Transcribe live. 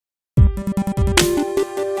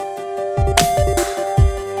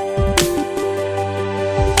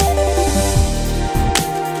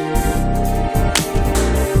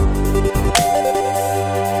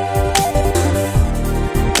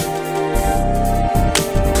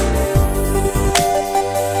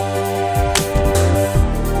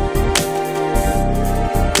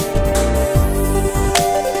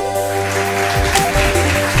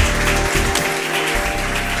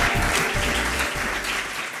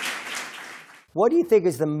What do you think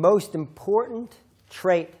is the most important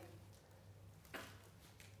trait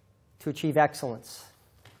to achieve excellence?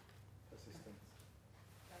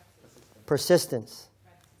 Persistence.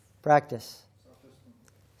 Practice.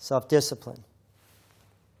 Self-discipline.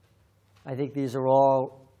 I think these are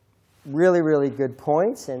all really, really good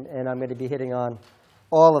points, and I'm going to be hitting on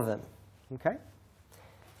all of them. Okay?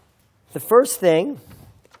 The first thing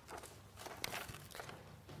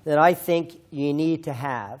that I think you need to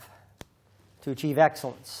have to achieve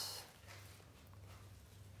excellence: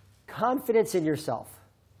 confidence in yourself.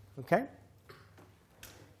 Okay?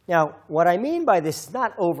 Now, what I mean by this is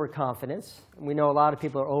not overconfidence. We know a lot of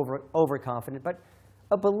people are overconfident, but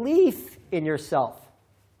a belief in yourself.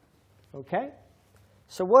 Okay?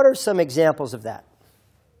 So what are some examples of that?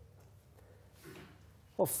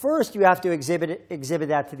 Well, first, you have to exhibit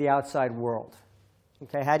that to the outside world.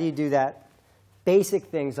 Okay? How do you do that? Basic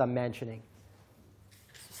things I'm mentioning.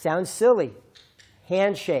 Sounds silly.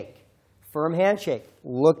 Handshake. Firm handshake.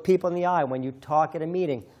 Look people in the eye. When you talk at a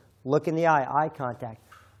meeting, look in the eye, eye contact.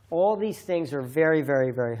 All these things are very,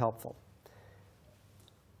 very, very helpful.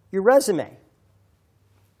 Your resume.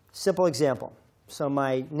 Simple example. So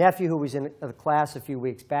my nephew, who was in the class a few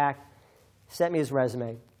weeks back, sent me his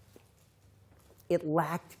resume. It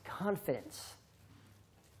lacked confidence.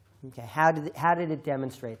 Okay, how did it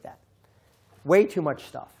demonstrate that? Way too much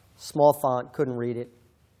stuff. Small font, couldn't read it.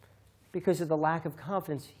 Because of the lack of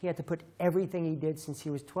confidence, he had to put everything he did since he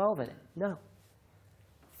was 12 in it. No.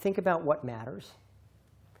 Think about what matters,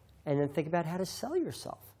 and then think about how to sell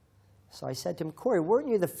yourself. So I said to him, Corey, weren't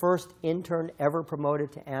you the first intern ever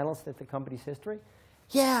promoted to analyst at the company's history?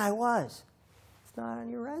 Yeah, I was. It's not on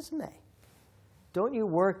your resume. Don't you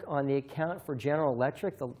work on the account for General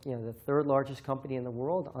Electric, the third largest company in the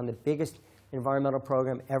world, on the biggest environmental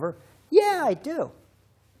program ever? Yeah, I do.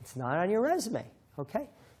 It's not on your resume. Okay?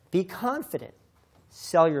 Be confident.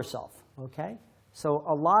 Sell yourself. Okay? So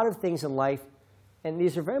a lot of things in life, and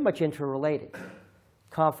these are very much interrelated,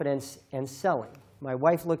 confidence and selling. My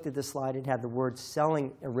wife looked at the slide and had the word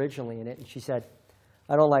selling originally in it, and she said,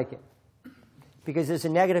 I don't like it, because there's a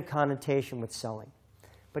negative connotation with selling.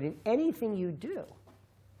 But in anything you do,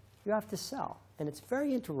 you have to sell, and it's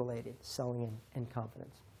very interrelated, selling and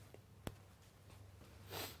confidence.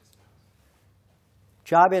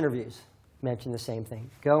 Job interviews mention the same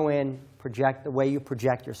thing. Go in, project the way you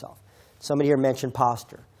project yourself. Somebody here mentioned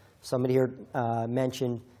posture. Somebody here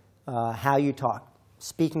mentioned how you talk.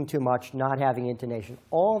 Speaking too much, not having intonation.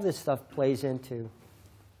 All this stuff plays into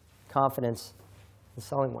confidence and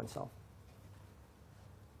selling oneself.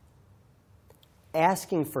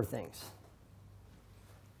 Asking for things.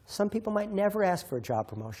 Some people might never ask for a job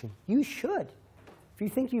promotion. You should. If you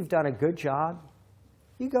think you've done a good job,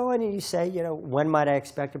 you go in and you say, when might I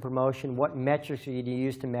expect a promotion? What metrics are you to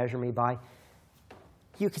use to measure me by?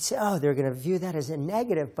 You could say, oh, they're going to view that as a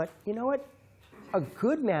negative, but you know what? A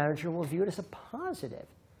good manager will view it as a positive.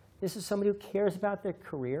 This is somebody who cares about their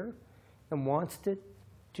career and wants to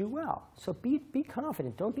do well. So be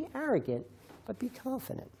confident. Don't be arrogant, but be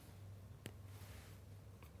confident.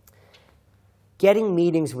 Getting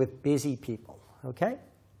meetings with busy people, okay?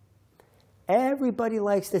 Everybody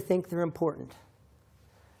likes to think they're important.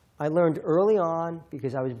 I learned early on,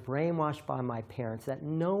 because I was brainwashed by my parents, that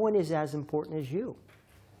no one is as important as you.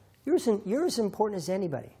 You're as important as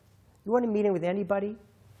anybody. You want a meeting with anybody?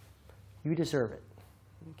 You deserve it.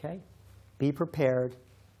 Okay? Be prepared.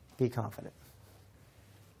 Be confident.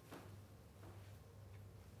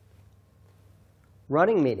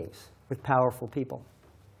 Running meetings with powerful people.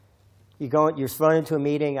 You're thrown into a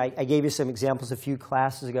meeting. I gave you some examples a few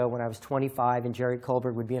classes ago when I was 25, and Jerry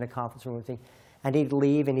Colbert would be in a conference room with me, and he'd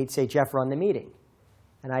leave, and he'd say, Jeff, run the meeting.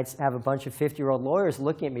 And I'd have a bunch of 50-year-old lawyers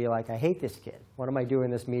looking at me like, I hate this kid. What am I doing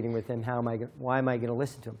in this meeting with him? Why am I going to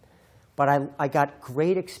listen to him? But I got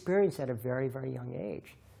great experience at a very, very young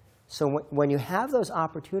age. So when you have those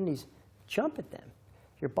opportunities, jump at them.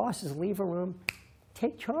 If your bosses leave a room,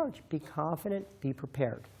 take charge. Be confident. Be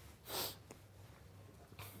prepared.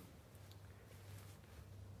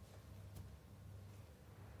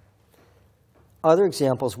 Other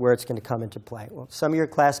examples where it's going to come into play. Well, some of your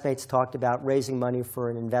classmates talked about raising money for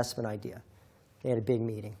an investment idea. They had a big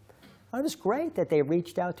meeting. It was great that they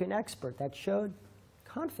reached out to an expert. That showed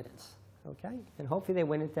confidence. Okay? And hopefully they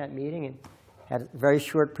went into that meeting and had a very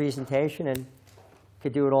short presentation and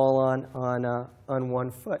could do it all on one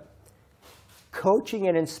foot. Coaching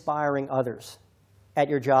and inspiring others. At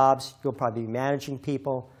your jobs, you'll probably be managing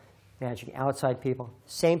people, managing outside people.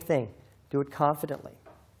 Same thing. Do it confidently.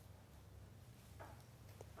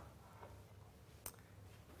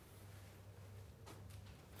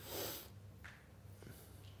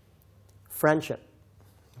 Friendship.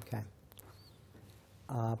 Okay.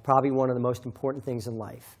 Probably one of the most important things in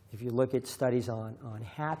life. If you look at studies on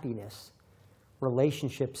happiness,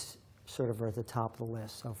 relationships sort of are at the top of the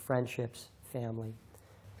list. So friendships, family.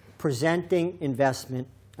 Presenting investment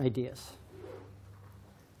ideas.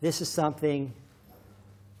 This is something,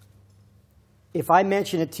 if I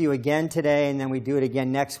mention it to you again today and then we do it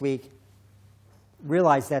again next week,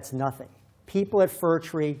 realize that's nothing. People at Fir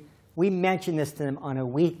Tree, we mention this to them on a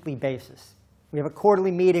weekly basis. We have a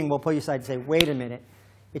quarterly meeting, we'll pull you aside and say, wait a minute,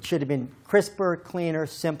 it should have been crisper, cleaner,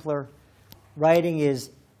 simpler. Writing is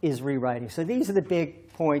rewriting. So these are the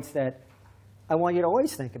big points that I want you to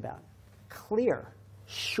always think about. Clear,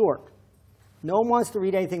 short. No one wants to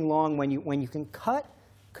read anything long when you can cut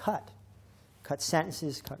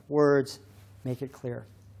sentences, cut words, make it clear.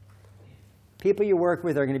 People you work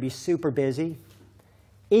with are going to be super busy.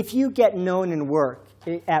 If you get known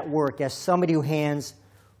at work as somebody who hands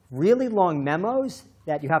really long memos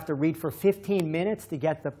that you have to read for 15 minutes to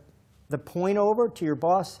get the point over to your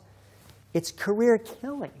boss, it's career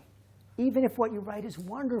killing, even if what you write is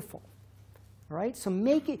wonderful. All right? So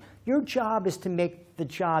your job is to make the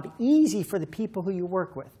job easy for the people who you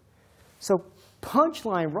work with. So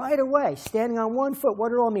punchline right away, standing on one foot,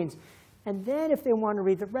 what it all means. And then if they want to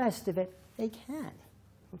read the rest of it, they can.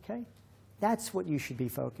 Okay? That's what you should be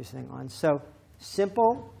focusing on. So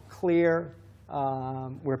simple, clear,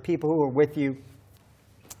 where people who are with you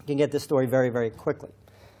can get this story very, very quickly.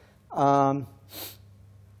 I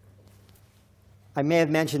may have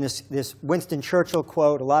mentioned this Winston Churchill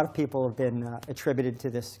quote. A lot of people have been attributed to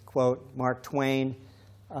this quote, Mark Twain,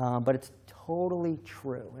 but it's totally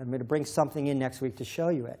true. I'm going to bring something in next week to show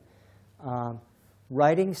you it.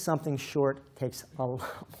 Writing something short takes a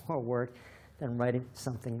lot more work than writing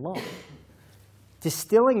something long.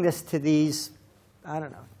 Distilling this to these,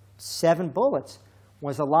 7 bullets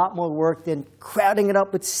was a lot more work than crowding it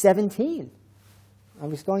up with 17. I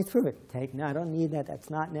was going through it. No, I don't need that.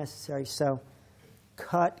 That's not necessary. So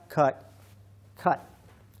cut.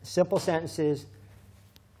 Simple sentences.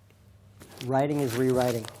 Writing is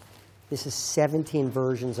rewriting. This is 17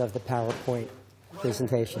 versions of the PowerPoint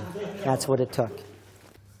presentation. That's what it took.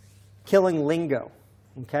 Killing lingo.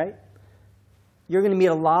 Okay? You're going to meet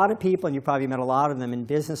a lot of people, and you probably met a lot of them in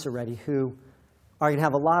business already, who are going to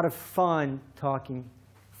have a lot of fun talking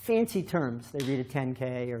fancy terms. They read a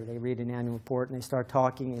 10K or they read an annual report, and they start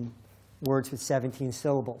talking in words with 17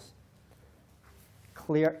 syllables.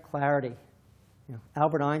 Clarity.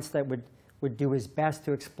 Albert Einstein would do his best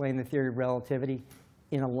to explain the theory of relativity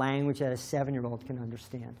in a language that a 7-year-old can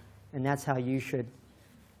understand. And that's how you should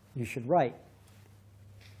write.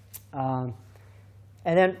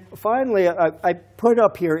 And then finally, I put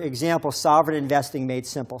up here example, sovereign investing made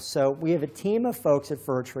simple. So we have a team of folks at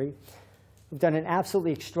Fir Tree who've done an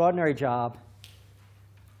absolutely extraordinary job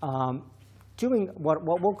doing what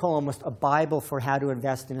we'll call almost a Bible for how to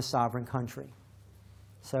invest in a sovereign country.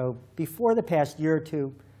 So before the past year or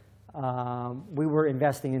two, we were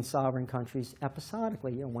investing in sovereign countries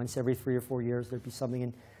episodically. Once every 3 or 4 years, there'd be something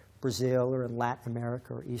in Brazil or in Latin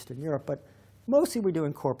America or Eastern Europe. But mostly we're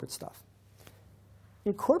doing corporate stuff.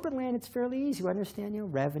 In corporate land, it's fairly easy. You understand,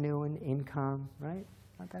 revenue and income, right?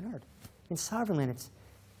 Not that hard. In sovereign land, it's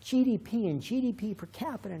GDP and GDP per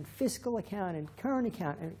capita and fiscal account and current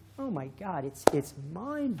account. And oh my God, it's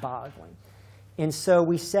mind-boggling. And so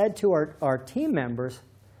we said to our team members,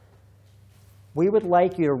 we would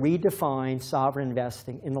like you to redefine sovereign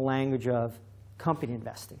investing in the language of company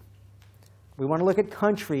investing. We want to look at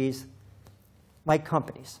countries like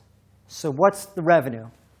companies. So what's the revenue?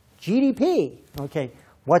 GDP. Okay,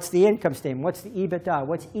 what's the income statement? What's the EBITDA?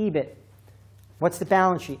 What's EBIT? What's the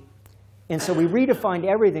balance sheet? And so we redefined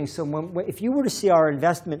everything. So if you were to see our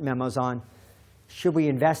investment memos on should we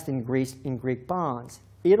invest in Greek bonds,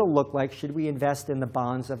 it'll look like should we invest in the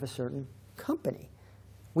bonds of a certain company.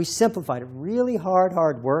 We simplified it. Really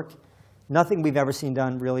hard work. Nothing we've ever seen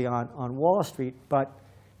done really on Wall Street, but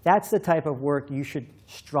that's the type of work you should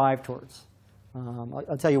strive towards.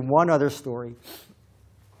 I'll tell you one other story.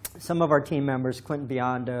 Some of our team members, Clinton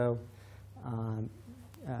Biondo,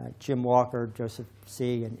 Jim Walker, Joseph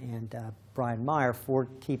C., and Brian Meyer, 4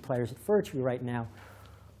 key players at Fir Tree right now,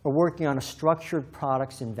 are working on a structured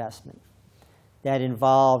products investment that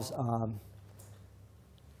involves an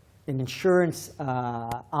insurance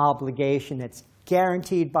obligation that's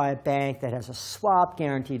guaranteed by a bank, that has a swap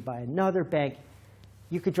guaranteed by another bank.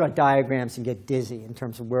 You could draw diagrams and get dizzy in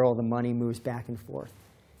terms of where all the money moves back and forth.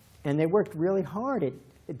 And they worked really hard at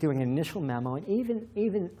doing an initial memo, and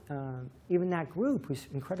even that group, who's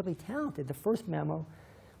incredibly talented, the first memo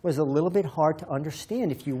was a little bit hard to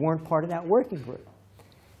understand if you weren't part of that working group.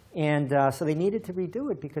 And so they needed to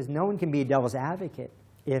redo it because no one can be a devil's advocate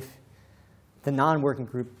if the non-working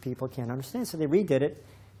group people can't understand. So they redid it,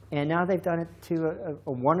 and now they've done it to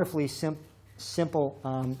a wonderfully simple,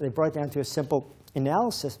 they brought it down to a simple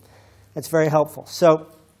analysis that's very helpful. So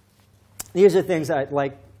these are things I'd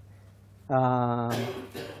like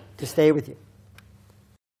to stay with you.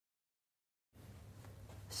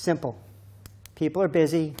 Simple. People are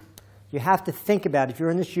busy. You have to think about, if you're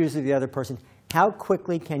in the shoes of the other person, how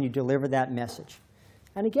quickly can you deliver that message?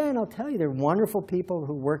 And again, I'll tell you, there are wonderful people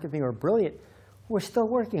who work with me who are brilliant who are still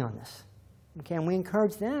working on this. Okay, and we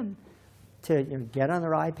encourage them to get on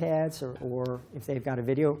their iPads or if they've got a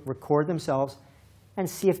video, record themselves and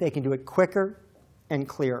see if they can do it quicker and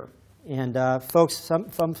clearer. And some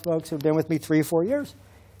folks who have been with me 3 or 4 years,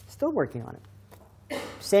 still working on it.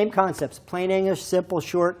 Same concepts, plain English, simple,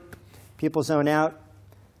 short, people zone out.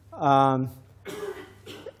 The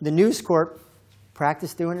News Corp,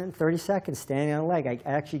 practice doing it in 30 seconds, standing on a leg. I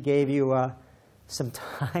actually gave you some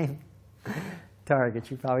time targets.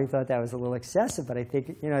 You probably thought that was a little excessive, but I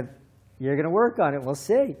think you're going to work on it. We'll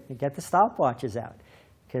see. And get the stopwatches out,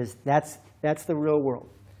 because that's the real world.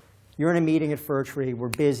 You're in a meeting at Fir Tree. We're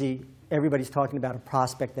busy. Everybody's talking about a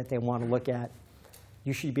prospect that they want to look at.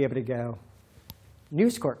 You should be able to go,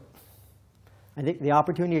 News Corp. I think the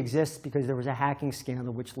opportunity exists because there was a hacking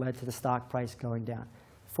scandal which led to the stock price going down.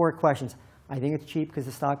 4 questions. I think it's cheap because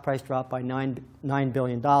the stock price dropped by $9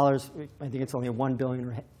 billion. I think it's only a $1 billion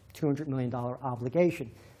or $200 million obligation.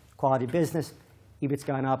 Quality of business. EBIT's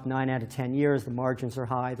gone up 9 out of 10 years. The margins are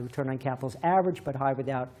high. The return on capital is average, but high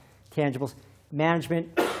without tangibles.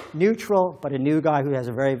 Management, neutral, but a new guy who has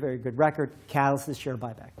a very, very good record. Catalyst is share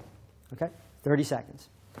buyback. Okay? 30 seconds.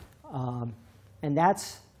 And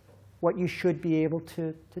that's what you should be able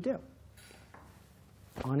to do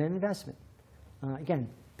on an investment. Again,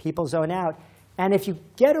 people zone out. And if you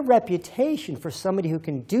get a reputation for somebody who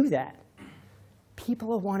can do that, people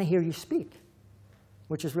will want to hear you speak,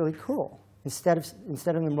 which is really cool. Instead of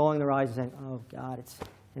them rolling their eyes and saying, oh, God, it's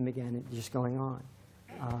him again, and just going on.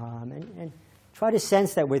 And try to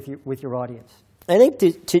sense that with your audience. I think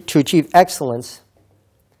to achieve excellence,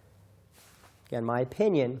 again, my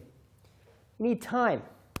opinion, you need time.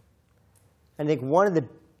 I think one of the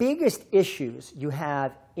biggest issues you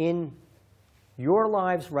have in your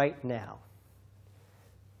lives right now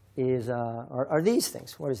are these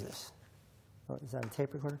things. What is this? Oh, is that a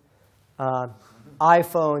tape recorder?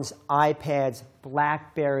 iPhones, iPads,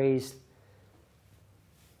 BlackBerries.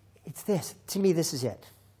 It's this. To me, this is it.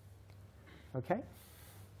 Okay?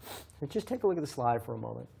 So just take a look at the slide for a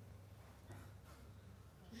moment.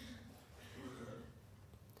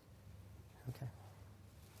 Okay.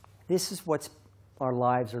 This is what our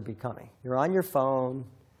lives are becoming. You're on your phone.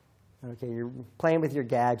 Okay, you're playing with your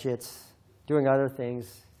gadgets, doing other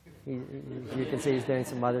things. You can see he's doing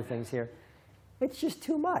some other things here. It's just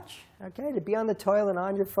too much, okay, to be on the toilet,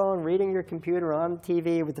 on your phone, reading your computer, on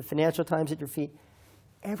TV with the Financial Times at your feet.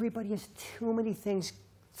 Everybody has too many things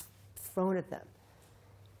thrown at them.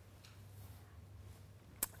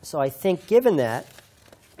 So I think given that,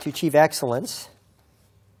 to achieve excellence,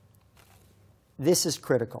 this is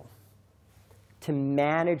critical. To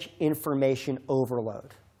manage information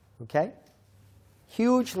overload, okay?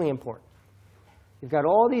 Hugely important. You've got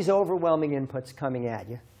all these overwhelming inputs coming at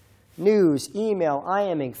you. News, email,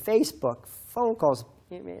 IMing, Facebook, phone calls.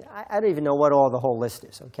 I don't even know what all the whole list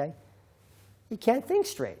is, okay? You can't think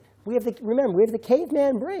straight. Remember, we have the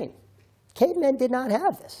caveman brain. Cavemen did not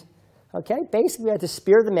have this, okay? Basically, we had to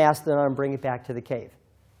spear the mastodon and bring it back to the cave,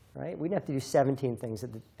 right? We didn't have to do 17 things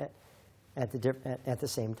at the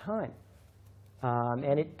same time.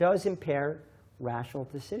 And it does impair rational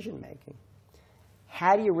decision making.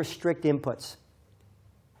 How do you restrict inputs?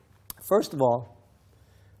 First of all,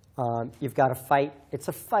 you've got to fight. It's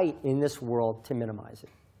a fight in this world to minimize it.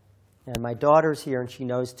 And my daughter's here, and she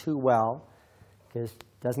knows too well, because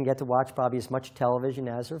doesn't get to watch probably as much television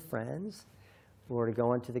as her friends, or to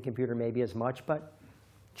go into the computer maybe as much, but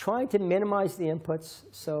trying to minimize the inputs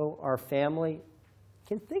so our family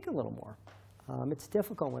can think a little more. It's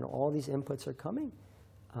difficult when all these inputs are coming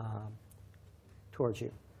towards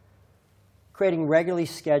you. Creating regularly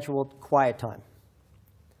scheduled quiet time.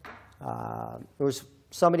 There was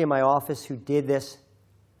somebody in my office who did this.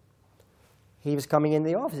 He was coming into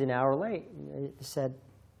the office an hour late. He said,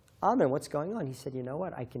 Amin, what's going on? He said, you know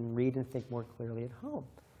what? I can read and think more clearly at home.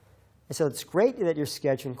 And so it's great that you're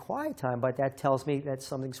scheduling quiet time, but that tells me that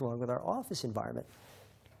something's wrong with our office environment.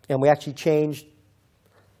 And we actually changed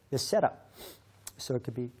the setup so it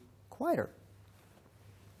could be quieter.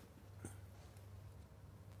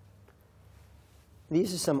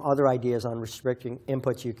 These are some other ideas on restricting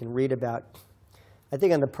inputs you can read about. I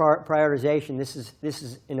think on the prioritization, this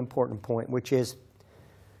is an important point, which is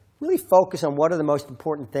really focus on what are the most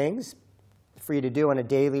important things for you to do on a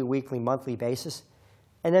daily, weekly, monthly basis,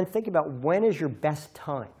 and then think about when is your best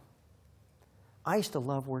time. I used to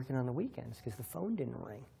love working on the weekends because the phone didn't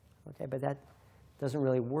ring, okay? But that doesn't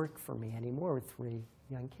really work for me anymore with 3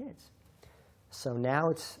 young kids. So now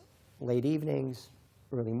it's late evenings,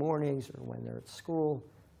 early mornings, or when they're at school.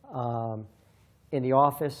 In the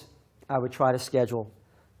office, I would try to schedule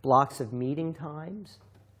blocks of meeting times,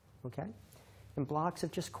 okay? And blocks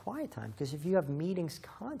of just quiet time, because if you have meetings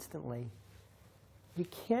constantly, you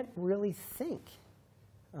can't really think.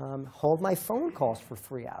 Hold my phone calls for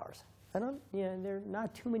 3 hours. There are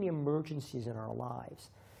not too many emergencies in our lives.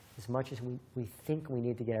 As much as we think we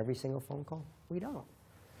need to get every single phone call, we don't.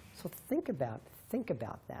 So think about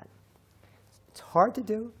that. It's hard to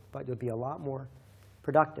do, but you'll be a lot more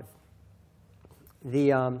productive.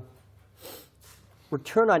 The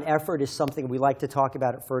return on effort is something we like to talk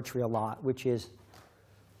about at Furtree a lot, which is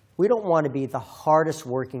we don't want to be the hardest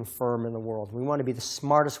working firm in the world. We want to be the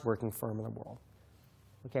smartest working firm in the world.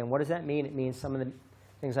 Okay, and what does that mean? It means some of the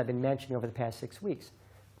things I've been mentioning over the past 6 weeks.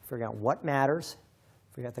 Figure out what matters,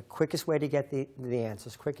 figure out the quickest way to get the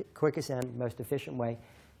answers, quickest and most efficient way,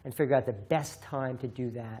 and figure out the best time to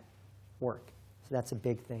do that work. So that's a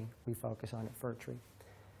big thing we focus on at Furtree.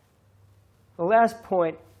 The last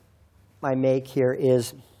point I make here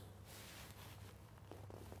is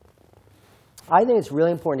I think it's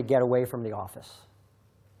really important to get away from the office.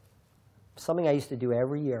 Something I used to do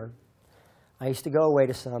every year. I used to go away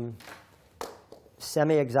to some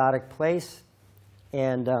semi-exotic place,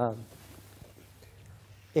 and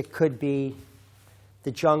it could be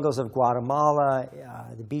the jungles of Guatemala,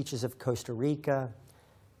 the beaches of Costa Rica,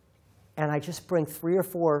 and I just bring 3 or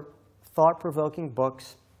 4 thought-provoking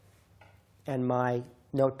books and my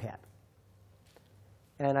notepad.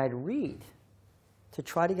 And I'd read to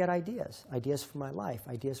try to get ideas for my life,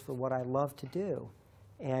 ideas for what I love to do.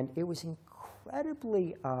 And it was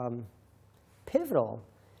incredibly pivotal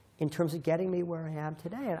in terms of getting me where I am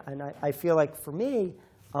today. And I feel like, for me,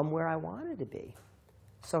 I'm where I wanted to be.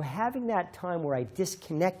 So having that time where I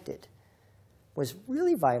disconnected was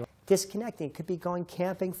really vital. Disconnecting, it could be going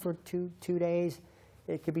camping for two days.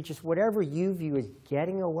 It could be just whatever you view as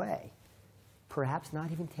getting away. Perhaps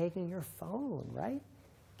not even taking your phone, right?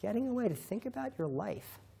 Getting away to think about your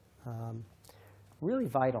life. Really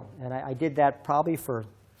vital. And I did that probably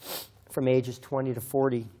from ages 20 to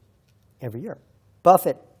 40 every year.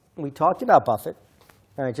 Buffett, we talked about Buffett,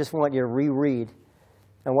 and I just want you to reread.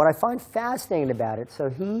 And what I find fascinating about it, so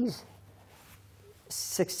he's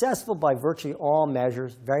successful by virtually all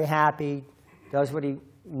measures, very happy, does what he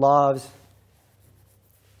loves,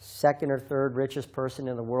 second or third richest person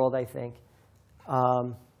in the world, I think.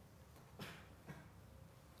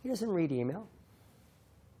 He doesn't read email,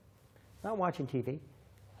 not watching TV.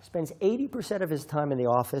 Spends 80% of his time in the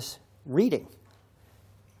office reading,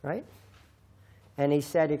 right? And he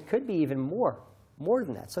said it could be even more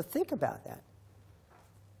than that. So think about that.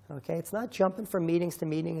 Okay, it's not jumping from meetings to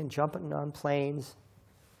meeting and jumping on planes.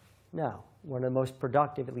 No, one of the most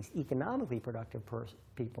productive, at least economically productive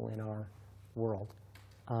people in our world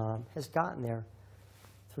has gotten there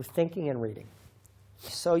through thinking and reading.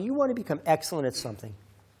 So you want to become excellent at something.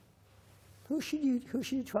 Who should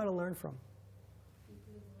you try to learn from?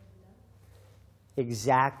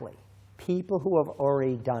 Exactly. People who have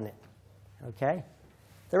already done it. Okay?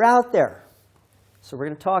 They're out there. So we're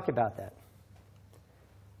going to talk about that.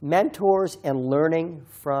 Mentors and learning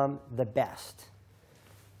from the best.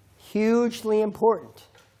 Hugely important.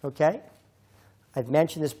 Okay? I've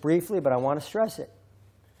mentioned this briefly, but I want to stress it.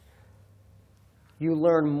 You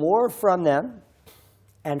learn more from them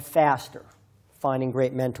and faster, finding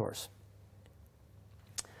great mentors.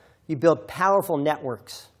 You build powerful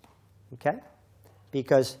networks, okay?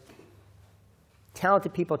 Because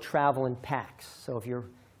talented people travel in packs. So if you're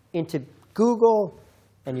into Google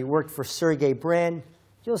and you worked for Sergey Brin,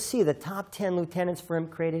 you'll see the top 10 lieutenants for him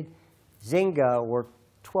created Zynga or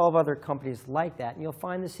 12 other companies like that. And you'll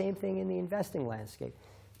find the same thing in the investing landscape.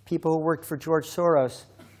 People who worked for George Soros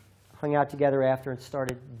hung out together after and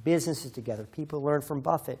started businesses together. People learned from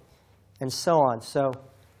Buffett, and so on. So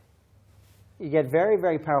you get very,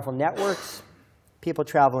 very powerful networks. People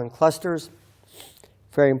travel in clusters.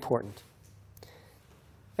 Very important.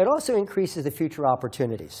 It also increases the future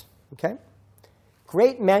opportunities. Okay?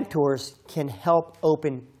 Great mentors can help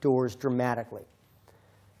open doors dramatically.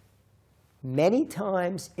 Many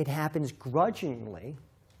times it happens grudgingly,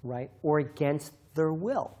 right, or against their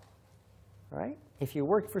will, right? If you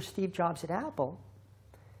worked for Steve Jobs at Apple,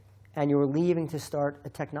 and you were leaving to start a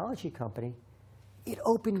technology company, it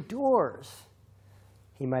opened doors.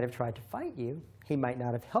 He might have tried to fight you. He might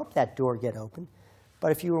not have helped that door get open.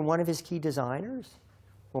 But if you were one of his key designers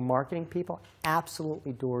or marketing people,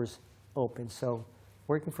 absolutely doors open. So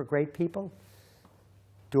working for great people,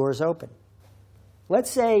 doors open. Let's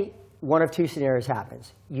say one of two scenarios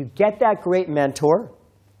happens. You get that great mentor,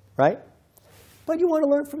 right? But you want to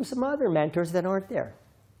learn from some other mentors that aren't there.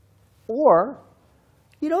 Or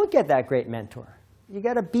you don't get that great mentor. You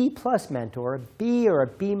get a B+ mentor, a B or a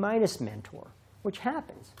B- mentor, which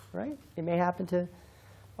happens, right? It may happen to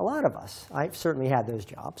a lot of us. I've certainly had those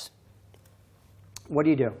jobs. What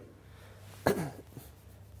do?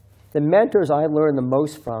 The mentors I learned the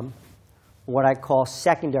most from, what I call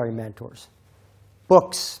secondary mentors.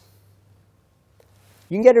 Books.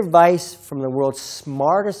 You can get advice from the world's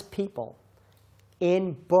smartest people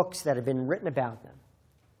in books that have been written about them.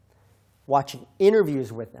 Watching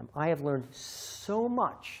interviews with them. I have learned so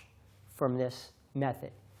much from this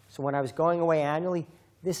method. So when I was going away annually,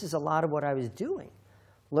 this is a lot of what I was doing.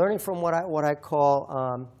 Learning from what I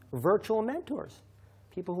call virtual mentors.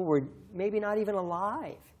 People who were maybe not even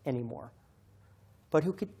alive anymore, but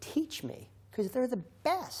who could teach me, because they're the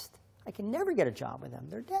best. I can never get a job with them.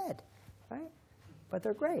 They're dead, right? But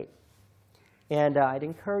they're great. And I'd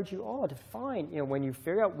encourage you all to find, when you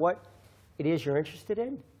figure out what it is you're interested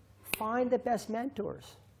in, find the best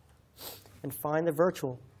mentors and find the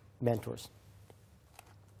virtual mentors.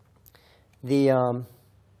 You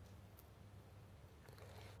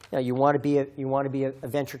want to be a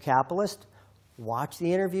venture capitalist? Watch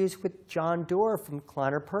the interviews with John Doerr from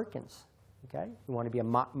Kleiner Perkins. Okay? You want to be a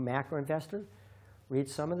macro investor? Read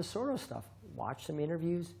some of the Soros stuff. Watch some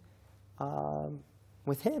interviews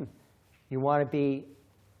with him. You want to be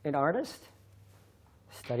an artist?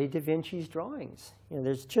 Study Da Vinci's drawings.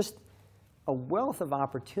 There's just a wealth of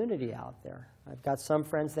opportunity out there. I've got some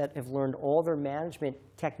friends that have learned all their management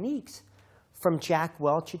techniques from Jack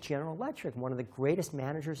Welch at General Electric, one of the greatest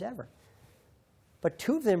managers ever. But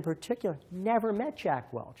two of them in particular never met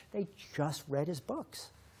Jack Welch. They just read his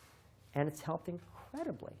books. And it's helped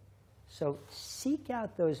incredibly. So seek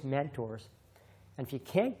out those mentors. And if you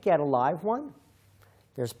can't get a live one,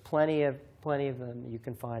 there's plenty of them you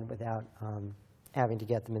can find without having to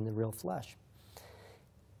get them in the real flesh.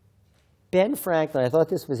 Ben Franklin, I thought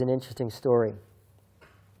this was an interesting story.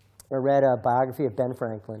 I read a biography of Ben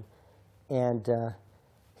Franklin. And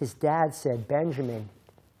his dad said, "Benjamin,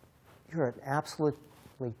 you're an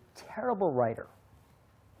absolutely terrible writer."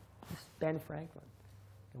 This is Ben Franklin,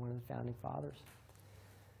 one of the founding fathers.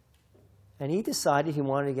 And he decided he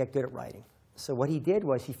wanted to get good at writing. So what he did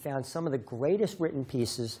was he found some of the greatest written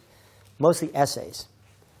pieces, mostly essays,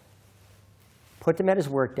 put them at his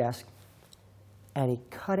work desk, and he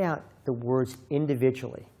cut out the words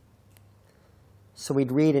individually. So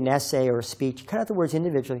we'd read an essay or a speech, cut out the words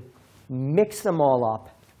individually, mix them all up,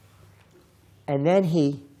 and then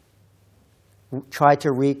he tried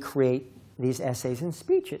to recreate these essays and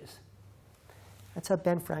speeches. That's how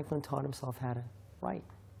Ben Franklin taught himself how to write.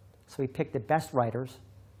 So he picked the best writers,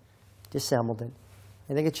 dissembled it.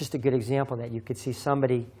 I think it's just a good example that you could see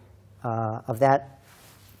somebody of that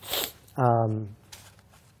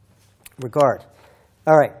regard.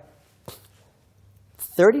 All right.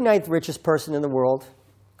 39th richest person in the world,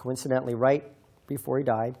 coincidentally, right before he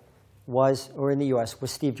died, or in the US,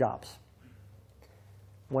 was Steve Jobs.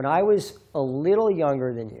 When I was a little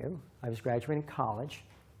younger than you, I was graduating college,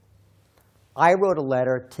 I wrote a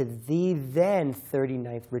letter to the then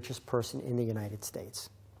 39th richest person in the United States.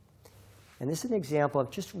 And this is an example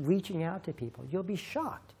of just reaching out to people. You'll be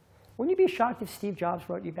shocked. Wouldn't you be shocked if Steve Jobs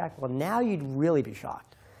wrote you back? Well, now you'd really be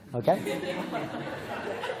shocked, okay?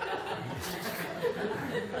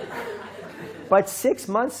 But 6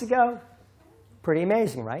 months ago, pretty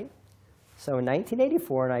amazing, right? So in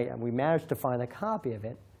 1984, and we managed to find a copy of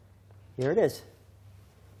it. Here it is.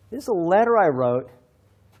 This is a letter I wrote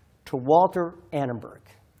to Walter Annenberg.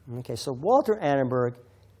 Okay, so Walter Annenberg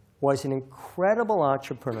was an incredible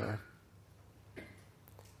entrepreneur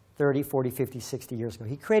 30, 40, 50, 60 years ago.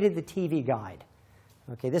 He created the TV Guide.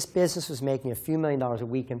 Okay, this business was making a few $1 million a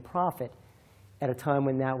week in profit at a time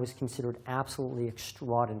when that was considered absolutely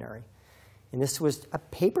extraordinary. And this was a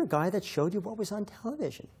paper guide that showed you what was on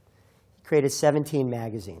television. He created 17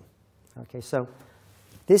 magazine. Okay, so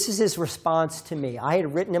this is his response to me. I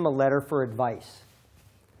had written him a letter for advice.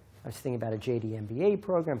 I was thinking about a JD MBA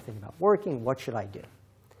program, thinking about working, what should I do?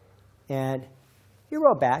 And he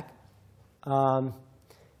wrote back,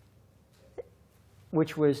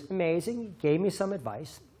 which was amazing. He gave me some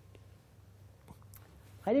advice.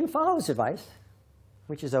 I didn't follow his advice,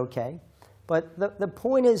 which is okay. But the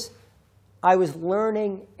point is, I was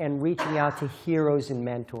learning and reaching out to heroes and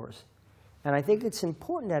mentors. And I think it's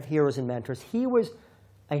important to have heroes and mentors. He was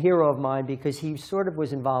a hero of mine because he sort of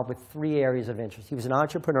was involved with 3 areas of interest. He was an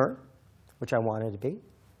entrepreneur, which I wanted to be.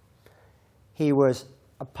 He was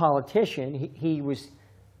a politician. He was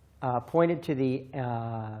appointed to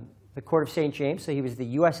the Court of St. James, so he was the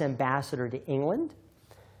U.S. ambassador to England.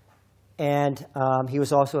 And he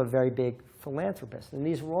was also a very big philanthropist. And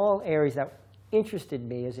these were all areas that interested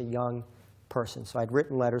me as a young person. So I'd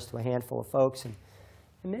written letters to a handful of folks,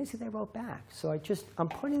 and basically they wrote back. So I'm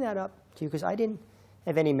putting that up to you because I didn't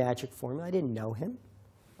have any magic formula. I didn't know him.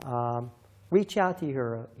 Reach out to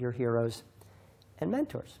your heroes and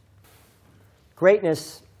mentors.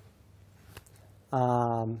 Greatness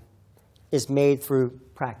is made through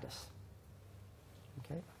practice,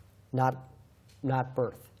 okay? Not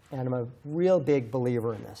birth. And I'm a real big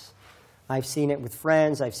believer in this. I've seen it with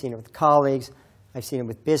friends. I've seen it with colleagues. I've seen it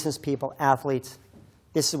with business people, athletes.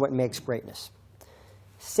 This is what makes greatness.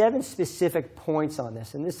 7 specific points on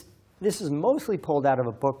this. And this is mostly pulled out of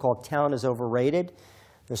a book called Talent is Overrated.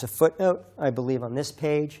 There's a footnote, I believe, on this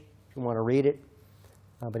page if you want to read it.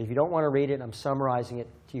 But if you don't want to read it, I'm summarizing it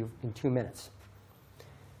to you in 2 minutes.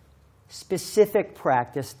 Specific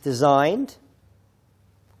practice designed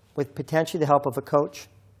with potentially the help of a coach,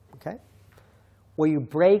 okay, where you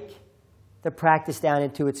break the practice down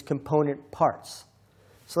into its component parts.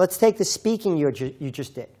 So let's take the speaking you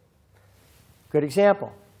just did. Good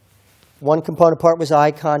example. One component part was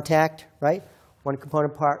eye contact, right? One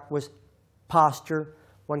component part was posture.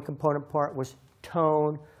 One component part was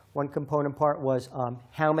tone. One component part was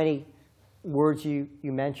how many words you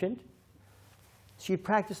mentioned. So you'd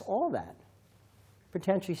practice all that,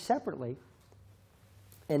 potentially separately,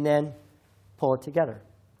 and then pull it together.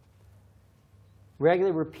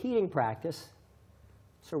 Regularly repeating practice,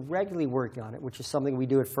 so regularly working on it, which is something we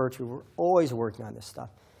do at Virtue. We're always working on this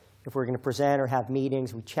stuff. If we're going to present or have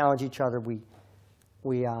meetings, we challenge each other. We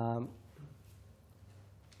do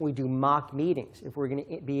mock meetings. If we're going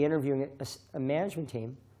to be interviewing a management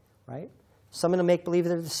team, right? Someone will make believe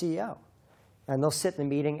they're the CEO. And they'll sit in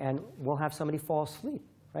the meeting, and we'll have somebody fall asleep,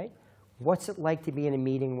 right? What's it like to be in a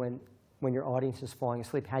meeting when your audience is falling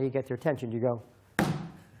asleep? How do you get their attention? Do you go,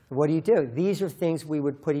 what do you do? These are things we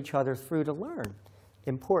would put each other through to learn.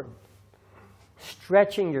 Important.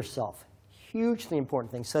 Stretching yourself. Hugely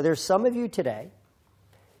important thing. So there's some of you today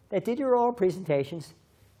that did your oral presentations,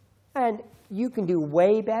 and you can do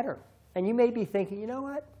way better. And you may be thinking, you know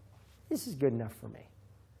what? This is good enough for me.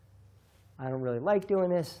 I don't really like doing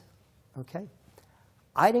this. Okay?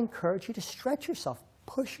 I'd encourage you to stretch yourself,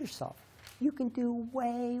 push yourself. You can do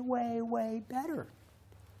way, way, way better.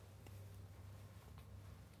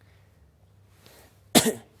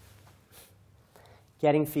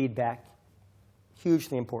 Getting feedback,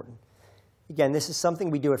 hugely important. Again, this is something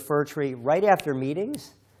we do at Furtree. Right after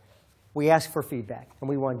meetings, we ask for feedback. And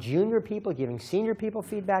we want junior people giving senior people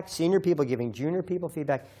feedback, senior people giving junior people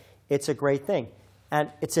feedback. It's a great thing. And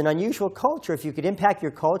it's an unusual culture. If you could impact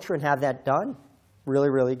your culture and have that done, really,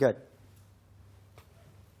 really good.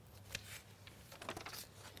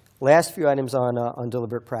 Last few items on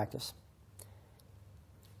deliberate practice.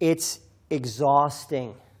 It's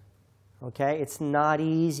exhausting. Okay? It's not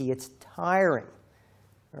easy. It's tiring.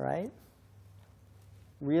 All right?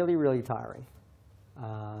 Really, really tiring.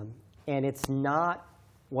 And it's not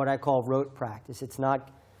what I call rote practice. It's not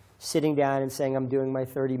sitting down and saying, I'm doing my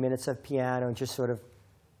 30 minutes of piano and just sort of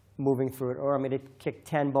moving through it, or I'm going to kick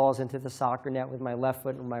 10 balls into the soccer net with my left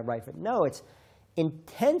foot and my right foot. No, it's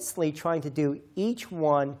intensely trying to do each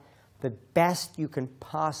one the best you can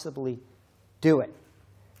possibly do it.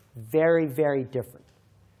 Very, very different.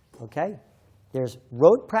 Okay? There's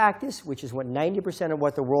rote practice, which is what 90% of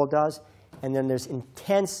what the world does, and then there's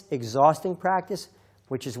intense, exhausting practice,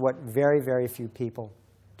 which is what very, very few people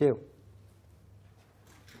do.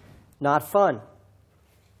 Not fun,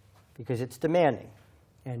 because it's demanding,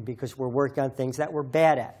 and because we're working on things that we're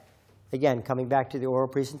bad at. Again, coming back to the oral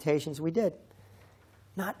presentations we did.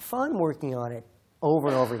 Not fun working on it over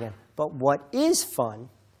and over again. But what is fun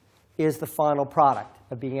is the final product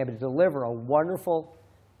of being able to deliver a wonderful,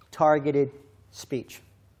 targeted speech.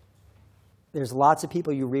 There's lots of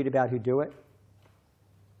people you read about who do it.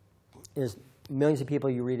 There's millions of people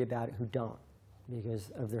you read about who don't because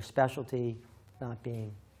of their specialty not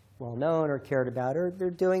being well known or cared about, or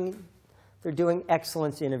they're doing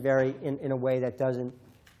excellence in a way that doesn't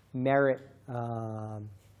merit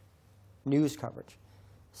news coverage.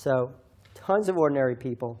 So tons of ordinary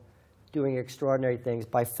people doing extraordinary things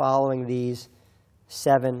by following these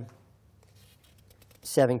seven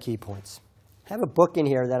key points. I have a book in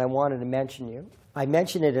here that I wanted to mention you. I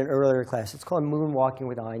mentioned it in an earlier class. It's called Moonwalking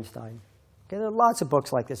with Einstein. Okay, there are lots of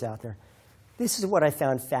books like this out there. This is what I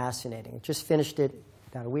found fascinating. I just finished it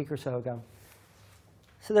about a week or so ago.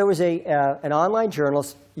 So there was an online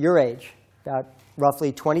journalist, your age, about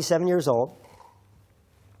roughly 27 years old,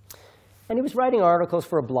 and he was writing articles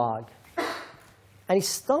for a blog. And he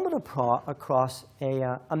stumbled across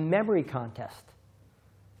a memory contest.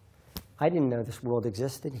 I didn't know this world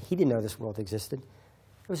existed. He didn't know this world existed.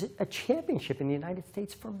 It was a championship in the United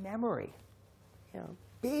States for memory. You know,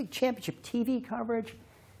 big championship, TV coverage.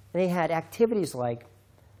 And they had activities like,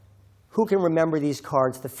 who can remember these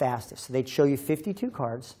cards the fastest? So they'd show you 52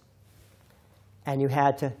 cards, and you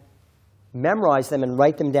had to memorize them and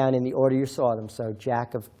write them down in the order you saw them. So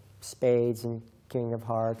Jack of Spades and King of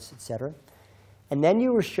Hearts, etc. And then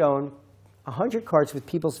you were shown 100 cards with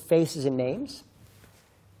people's faces and names.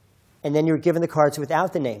 And then you were given the cards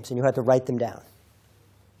without the names, and you had to write them down,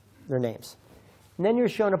 their names. And then you were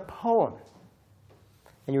shown a poem,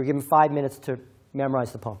 and you were given 5 minutes to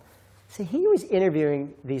memorize the poem. So he was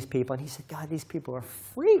interviewing these people, and he said, God, these people are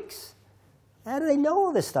freaks. How do they know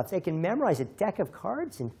all this stuff? They can memorize a deck of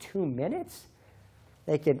cards in 2 minutes.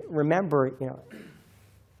 They could remember, you know,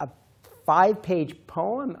 a 5-page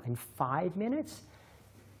poem in 5 minutes.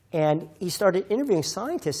 And he started interviewing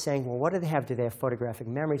scientists saying, well, what do they have? Do they have photographic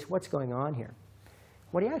memories? What's going on here?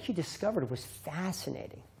 What he actually discovered was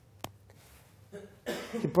fascinating.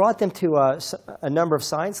 He brought them to a number of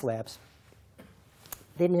science labs.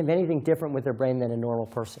 They didn't have anything different with their brain than a normal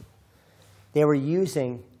person. They were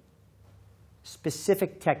using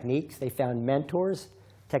specific techniques. They found mentors,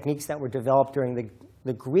 techniques that were developed during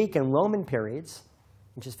the Greek and Roman periods,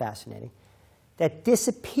 which is fascinating, that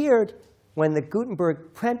disappeared when the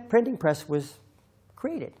Gutenberg printing press was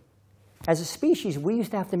created. As a species, we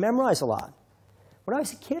used to have to memorize a lot. When I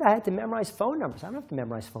was a kid, I had to memorize phone numbers. I don't have to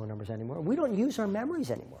memorize phone numbers anymore. We don't use our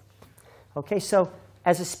memories anymore. Okay, so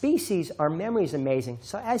as a species, our memory is amazing.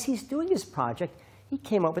 So as he's doing this project, he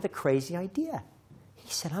came up with a crazy idea.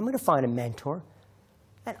 He said, I'm going to find a mentor,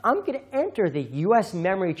 and I'm going to enter the US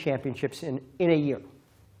Memory Championships in a year.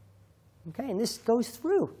 Okay, and this goes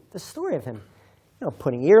through the story of him. You know,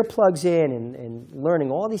 putting earplugs in and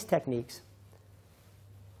learning all these techniques.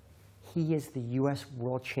 He is the US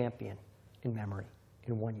world champion in memory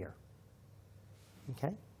in 1 year.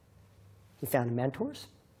 Okay? He found mentors,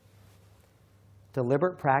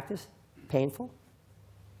 deliberate practice, painful,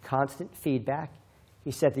 constant feedback.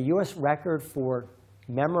 He set the US record for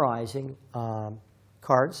memorizing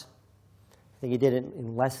cards. I think he did it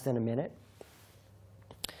in less than a minute.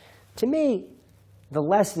 To me, the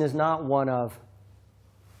lesson is not one of,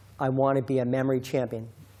 I want to be a memory champion.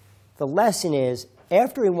 The lesson is,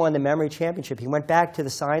 after he won the memory championship, he went back to the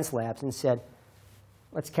science labs and said,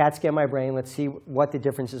 let's CAT scan my brain, let's see what the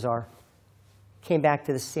differences are. Came back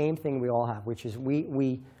to the same thing we all have, which is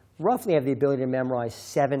we roughly have the ability to memorize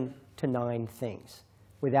 7 to 9 things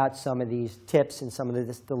without some of these tips and some of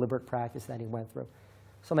this deliberate practice that he went through.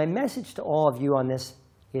 So my message to all of you on this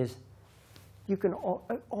is, you can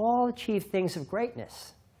all achieve things of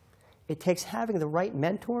greatness. It takes having the right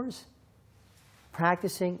mentors,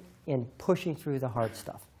 practicing, and pushing through the hard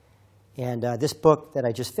stuff. And this book that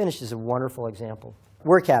I just finished is a wonderful example.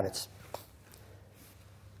 Work habits.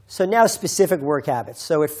 So now specific work habits.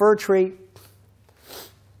 So at Fir Tree,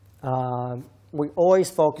 we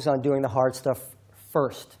always focus on doing the hard stuff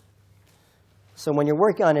first. So when you're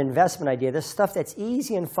working on an investment idea, there's stuff that's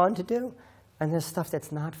easy and fun to do, and there's stuff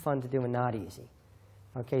that's not fun to do and not easy.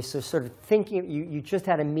 Okay, so sort of thinking, you just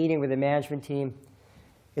had a meeting with the management team.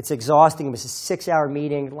 It's exhausting. It was a 6-hour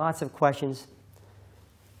meeting, lots of questions.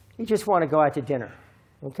 You just want to go out to dinner.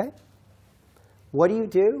 Okay? What do you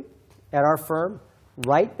do at our firm?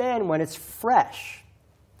 Right then, when it's fresh,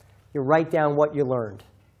 you write down what you learned.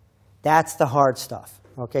 That's the hard stuff.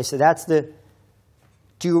 Okay, so that's the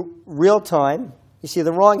do real time. You see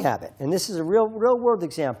the wrong habit. And this is a real world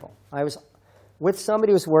example. I was with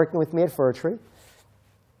somebody who was working with me at Fir Tree.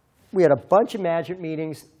 We had a bunch of management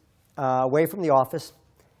meetings away from the office.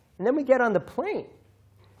 And then we get on the plane.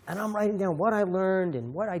 And I'm writing down what I learned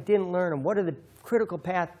and what I didn't learn and what are the critical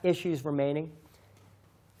path issues remaining.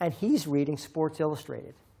 And he's reading Sports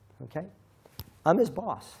Illustrated. Okay? I'm his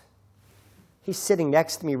boss. He's sitting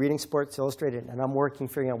next to me reading Sports Illustrated, and I'm working,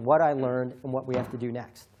 figuring out what I learned and what we have to do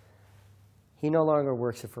next. He no longer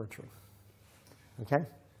works at Fir Tree. Okay?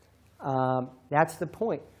 That's the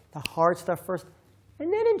point. The hard stuff first,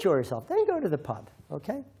 and then enjoy yourself. Then go to the pub.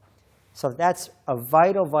 Okay? So that's a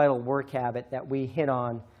vital, vital work habit that we hit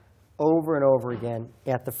on over and over again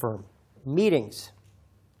at the firm. Meetings.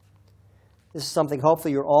 This is something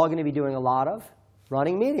hopefully you're all going to be doing a lot of,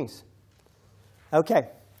 running meetings. Okay.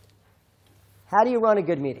 How do you run a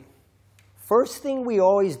good meeting? First thing we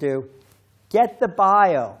always do, get the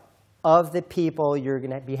bio of the people you're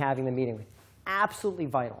going to be having the meeting with. Absolutely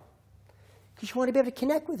vital. Because you want to be able to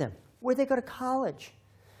connect with them. Where they go to college.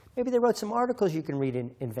 Maybe they wrote some articles you can read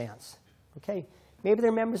in advance. Okay? Maybe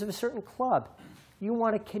they're members of a certain club. You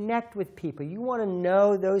want to connect with people. You want to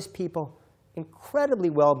know those people incredibly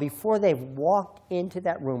well before they've walked into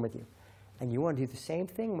that room with you. And you want to do the same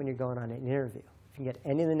thing when you're going on an interview. If you can get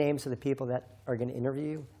any of the names of the people that are going to interview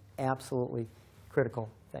you, absolutely critical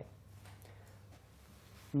thing.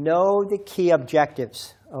 Know the key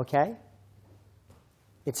objectives, okay?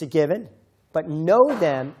 It's a given. But know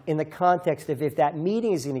them in the context of if that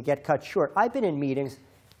meeting is going to get cut short. I've been in meetings.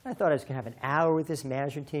 I thought I was going to have an hour with this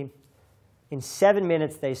management team. In 7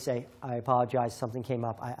 minutes, they say, I apologize, something came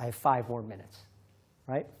up. I have 5 more minutes,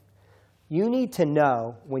 right? You need to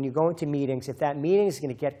know when you go into meetings, if that meeting is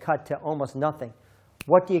going to get cut to almost nothing,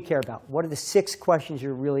 what do you care about? What are the 6 questions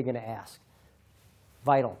you're really going to ask?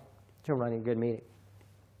 Vital to running a good meeting,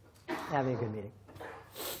 having a good meeting.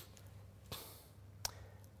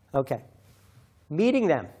 Okay. Meeting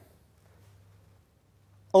them.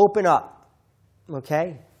 Open up.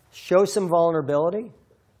 Okay? Show some vulnerability.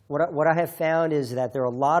 What I have found is that there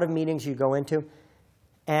are a lot of meetings you go into,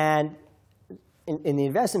 and in the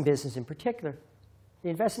investment business in particular, the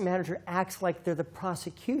investment manager acts like they're the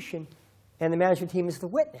prosecution and the management team is the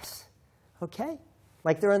witness. Okay?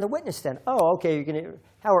 Like they're in the witness stand. Oh, okay,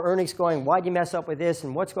 how are earnings going? Why'd you mess up with this?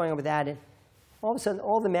 And what's going on with that? And all of a sudden,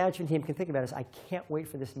 all the management team can think about is, I can't wait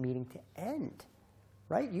for this meeting to end.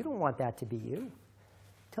 Right? You don't want that to be you.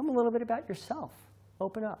 Tell them a little bit about yourself.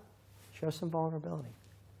 Open up. Show some vulnerability.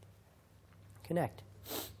 Connect.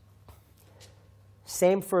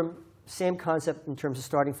 Same concept in terms of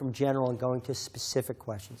starting from general and going to specific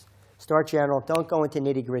questions. Start general. Don't go into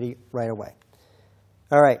nitty-gritty right away.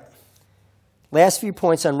 All right. Last few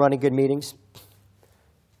points on running good meetings.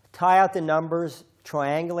 Tie out the numbers.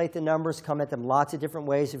 Triangulate the numbers. Come at them lots of different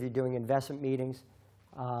ways if you're doing investment meetings.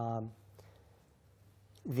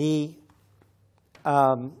 The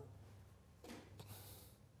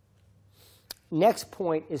next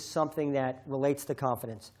point is something that relates to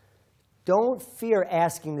confidence. Don't fear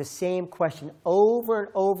asking the same question over and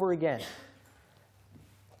over again.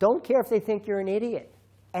 Don't care if they think you're an idiot.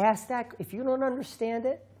 Ask that. If you don't understand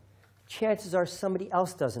it, chances are somebody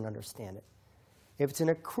else doesn't understand it. If it's an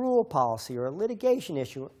accrual policy or a litigation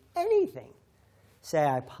issue or anything, say,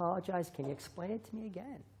 I apologize. Can you explain it to me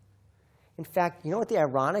again? In fact, you know what the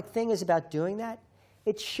ironic thing is about doing that?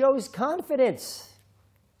 It shows confidence.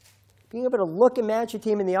 Being able to look a management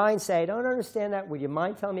team in the eye and say, I don't understand that. Would you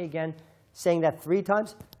mind telling me again? Saying that 3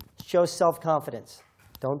 times shows self-confidence.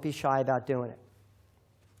 Don't be shy about doing it.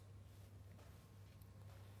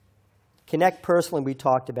 Connect personally, we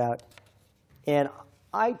talked about. And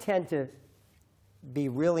I tend to be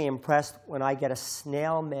really impressed when I get a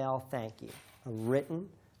snail mail thank you, a written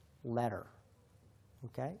letter.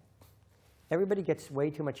 Okay? Everybody gets way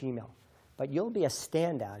too much email. But you'll be a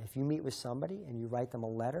standout if you meet with somebody and you write them a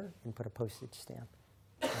letter and put a postage stamp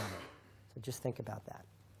on it. So just think about that.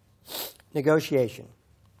 Negotiation.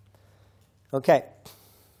 Okay.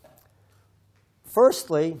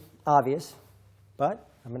 Firstly, obvious, but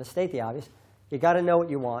I'm going to state the obvious. You got to know what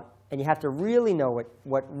you want, and you have to really know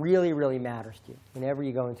what really, really matters to you whenever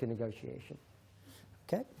you go into negotiation.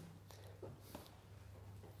 Okay?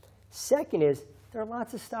 Second is, there are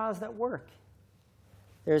lots of styles that work.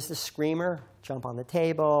 There's the screamer, jump on the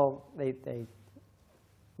table. They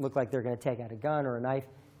look like they're going to take out a gun or a knife.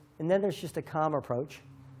 And then there's just a calm approach.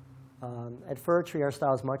 At Furtree, our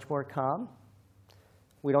style is much more calm.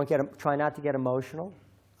 We don't try not to get emotional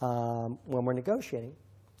when we're negotiating.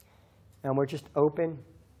 And we're just open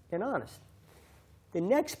and honest. The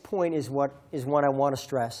next point is one I want to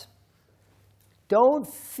stress. Don't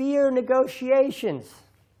fear negotiations.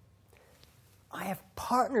 I have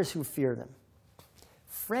partners who fear them.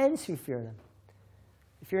 Friends who fear them.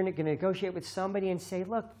 If you're going to negotiate with somebody and say,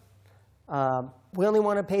 look, we only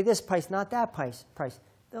want to pay this price, not that price,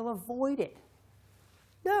 they'll avoid it.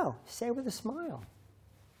 No, say with a smile.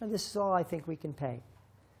 And this is all I think we can pay.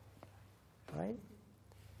 Right?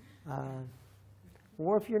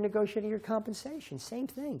 Or if you're negotiating your compensation, same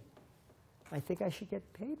thing. I think I should get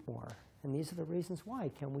paid more, and these are the reasons why.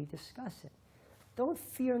 Can we discuss it? Don't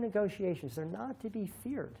fear negotiations. They're not to be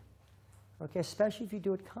feared. Okay, especially if you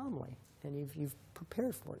do it calmly and you've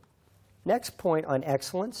prepared for it. Next point on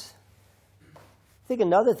excellence. I think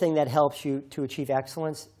another thing that helps you to achieve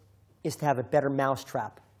excellence is to have a better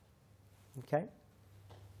mousetrap. Okay?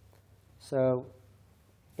 So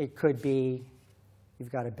it could be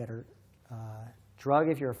you've got a better drug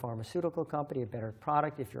if you're a pharmaceutical company, a better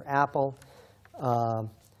product if you're Apple,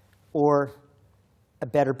 or a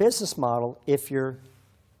better business model if you're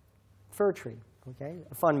Fir Tree, okay,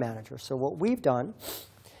 a fund manager. So what we've done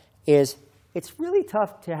is it's really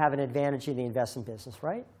tough to have an advantage in the investment business,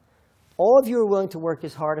 right? All of you are willing to work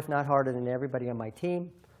as hard, if not harder, than everybody on my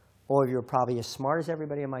team. All of you are probably as smart as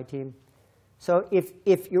everybody on my team. So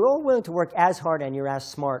if you're all willing to work as hard and you're as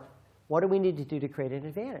smart, what do we need to do to create an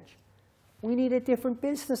advantage? We need a different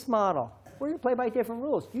business model. We're going to play by different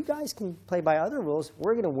rules. You guys can play by other rules.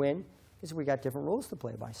 We're going to win because we got different rules to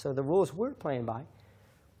play by. So the rules we're playing by,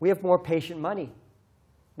 we have more patient money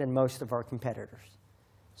than most of our competitors.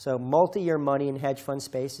 So multi-year money in hedge fund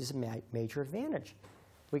space is a major advantage.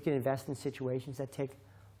 We can invest in situations that take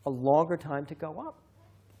a longer time to go up.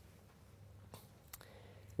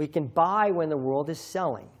 We can buy when the world is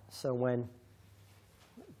selling. So when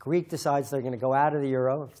Greek decides they're going to go out of the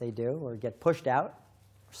euro, if they do, or get pushed out,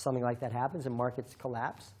 or something like that happens and markets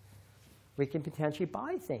collapse, we can potentially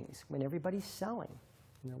buy things when everybody's selling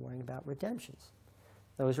and they're worrying about redemptions.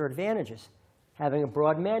 Those are advantages. Having a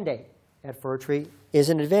broad mandate at Fir Tree is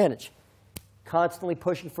an advantage. Constantly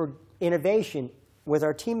pushing for innovation with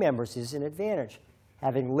our team members is an advantage.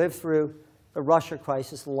 Having lived through the Russia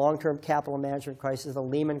crisis, the long-term capital management crisis, the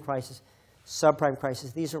Lehman crisis, subprime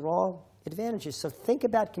crisis, these are all advantages. So think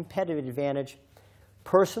about competitive advantage.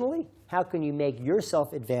 Personally, how can you make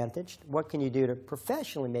yourself advantaged? What can you do to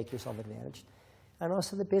professionally make yourself advantaged? And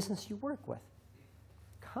also the business you work with.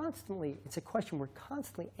 Constantly, it's a question we're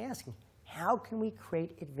constantly asking. How can we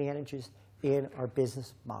create advantages in our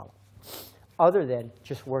business model other than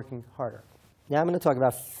just working harder? Now I'm going to talk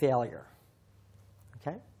about failure,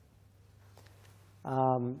 okay?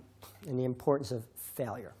 And the importance of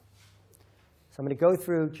failure. So I'm going to go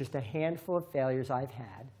through just a handful of failures I've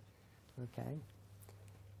had, okay? I'm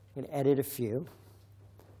going to edit a few.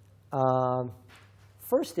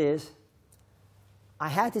 First is I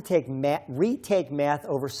had to retake math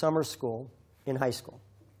over summer school in high school.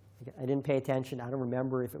 I didn't pay attention. I don't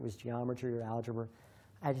remember if it was geometry or algebra.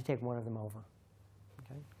 I had to take one of them over.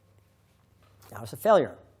 Okay? That was a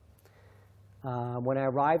failure. When I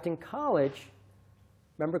arrived in college, I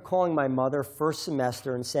remember calling my mother first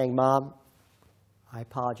semester and saying, "Mom, I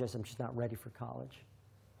apologize, I'm just not ready for college."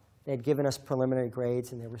 They had given us preliminary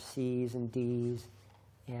grades, and there were C's and D's.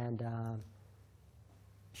 And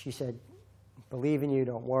she said, "Believe in you,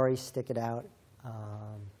 don't worry, stick it out."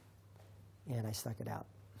 And I stuck it out.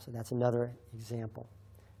 So that's another example.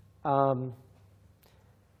 Law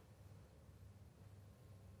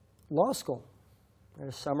school. I had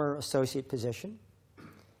a summer associate position.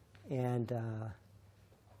 And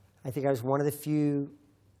I think I was one of the few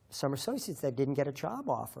summer associates that didn't get a job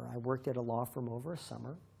offer. I worked at a law firm over a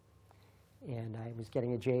summer. And I was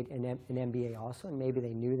getting an MBA also. And maybe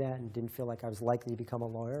they knew that and didn't feel like I was likely to become a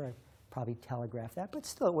lawyer. I probably telegraphed that. But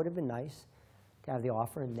still, it would have been nice to have the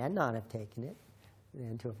offer and then not have taken it.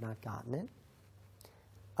 And to have not gotten it.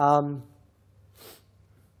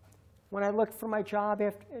 When I looked for my job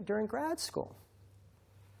during grad school,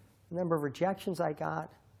 the number of rejections I got,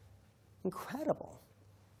 incredible.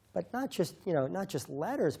 But not just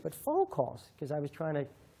letters, but phone calls, because I was trying to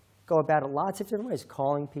go about it lots of different ways,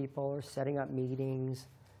 calling people or setting up meetings.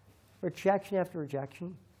 Rejection after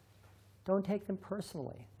rejection. Don't take them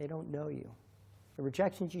personally. They don't know you. The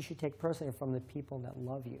rejections you should take personally are from the people that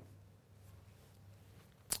love you.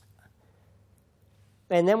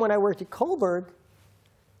 And then when I worked at Kohlberg,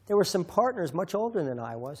 there were some partners much older than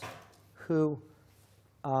I was who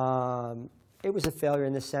it was a failure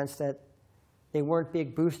in the sense that they weren't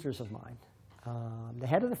big boosters of mine. The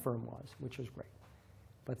head of the firm was, which was great.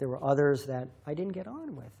 But there were others that I didn't get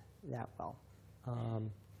on with that well.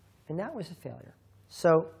 And that was a failure.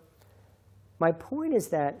 So my point is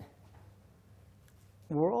that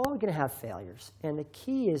we're all going to have failures. And the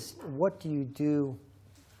key is, what do you do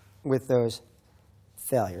with those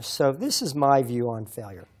failures? So this is my view on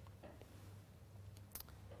failure.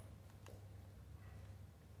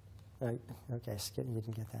 Okay, skip, you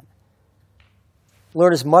didn't get that.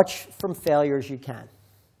 Learn as much from failure as you can.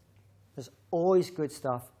 There's always good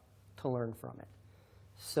stuff to learn from it.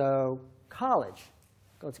 So college.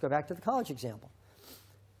 Let's go back to the college example.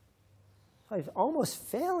 I was almost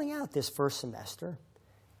failing out this first semester.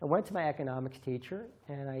 I went to my economics teacher,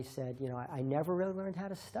 and I said, I never really learned how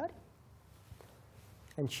to study.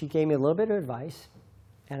 And she gave me a little bit of advice,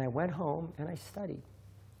 and I went home and I studied.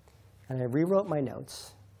 And I rewrote my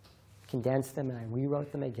notes, condensed them, and I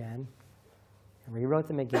rewrote them again, and rewrote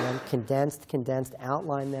them again, condensed,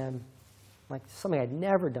 outlined them, like something I'd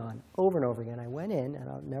never done, over and over again. I went in, and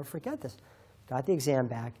I'll never forget this. Got the exam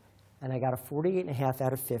back, and I got a 48.5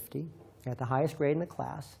 out of 50. I got the highest grade in the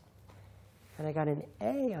class. And I got an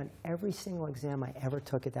A on every single exam I ever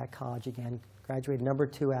took at that college again. Graduated number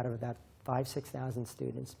 2 out of about 5,000 to 6,000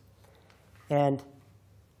 students. And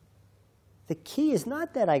the key is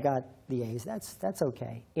not that I got the A's. That's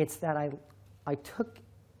okay. It's that I took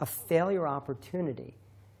a failure opportunity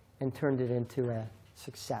and turned it into a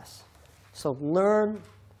success. So learn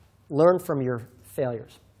from your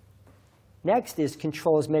failures. Next is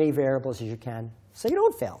control as many variables as you can so you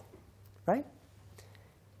don't fail, right?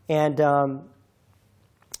 And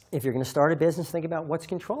if you're going to start a business, think about what's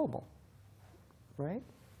controllable, right?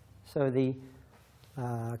 So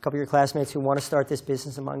a couple of your classmates who want to start this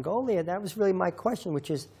business in Mongolia, that was really my question, which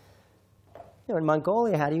is, in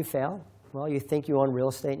Mongolia, how do you fail? Well, you think you own real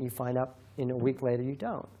estate, and you find out a week later you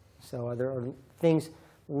don't. So are there things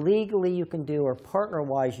legally you can do or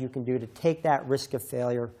partner-wise you can do to take that risk of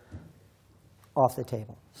failure off the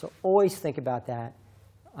table? So always think about that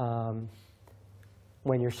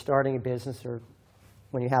when you're starting a business or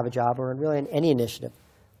when you have a job or really in any initiative.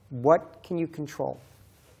 What can you control?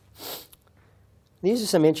 These are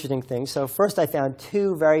some interesting things. So first I found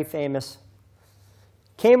 2 very famous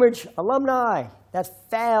Cambridge alumni that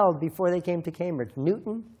failed before they came to Cambridge.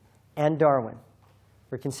 Newton and Darwin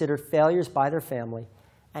were considered failures by their family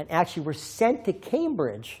and actually were sent to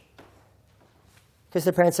Cambridge because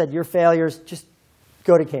their parents said, "You're failures, just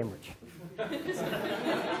go to Cambridge."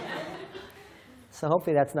 So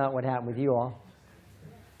hopefully that's not what happened with you all.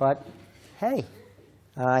 But hey,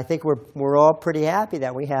 I think we're all pretty happy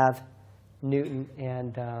that we have Newton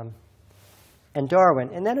and Darwin.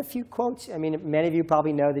 And then a few quotes. I mean, many of you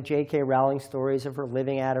probably know the J.K. Rowling stories of her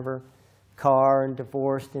living out of her car and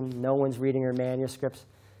divorced and no one's reading her manuscripts.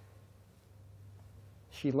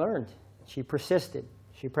 She learned. She persisted.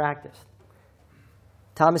 She practiced.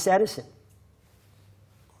 Thomas Edison.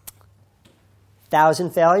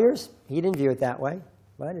 1,000 failures. He didn't view it that way.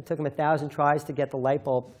 Right? It took him 1,000 tries to get the light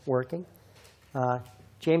bulb working.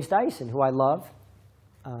 James Dyson, who I love,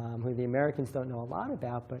 who the Americans don't know a lot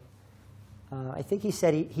about, but I think he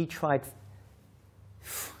said he tried,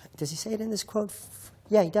 does he say it in this quote?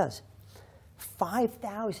 Yeah, he does.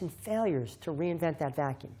 5,000 failures to reinvent that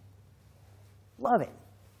vacuum. Love it.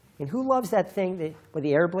 And who loves that thing with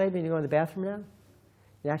the air blade when you go in the bathroom now?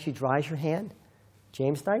 It actually dries your hand.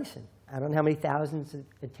 James Dyson. I don't know how many thousands of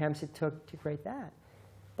attempts it took to create that.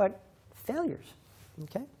 But failures,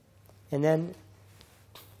 okay? And then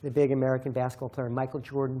the big American basketball player, Michael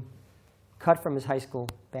Jordan, cut from his high school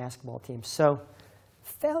basketball team. So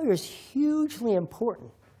failure is hugely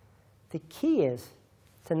important. The key is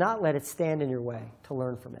to not let it stand in your way, to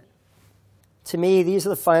learn from it. To me, these are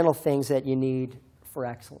the final things that you need for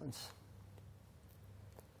excellence.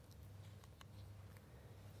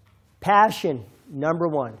 Passion, number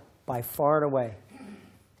 1, by far and away.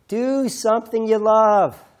 Do something you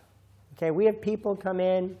love. Okay, we have people come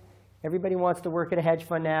in. Everybody wants to work at a hedge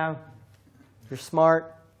fund now. You're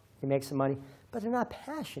smart. You make some money. But they're not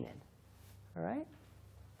passionate. All right?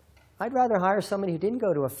 I'd rather hire somebody who didn't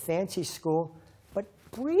go to a fancy school but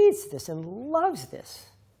breathes this and loves this.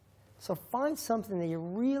 So find something that you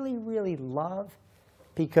really, really love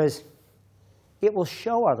because it will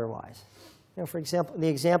show otherwise. For example, the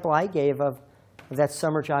example I gave of that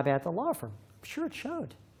summer job at the law firm, I'm sure it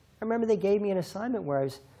showed. I remember they gave me an assignment where I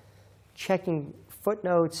was checking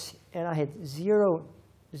footnotes, and I had zero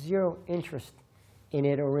interest in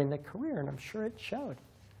it or in the career, and I'm sure it showed.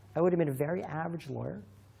 I would have been a very average lawyer.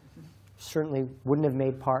 Certainly wouldn't have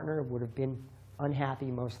made partner, would have been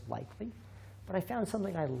unhappy most likely. But I found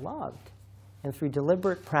something I loved, and through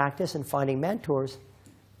deliberate practice and finding mentors,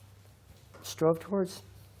 strove towards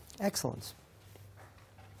excellence.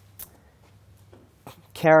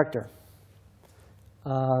 Character.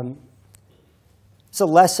 It's a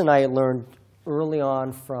lesson I learned early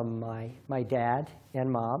on from my dad and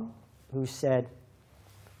mom, who said,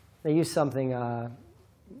 they used something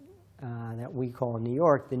that we call in New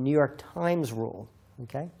York, the New York Times rule.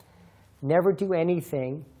 Okay? Never do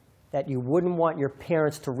anything that you wouldn't want your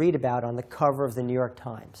parents to read about on the cover of the New York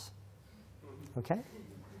Times. Okay?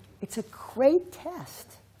 It's a great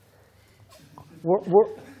test.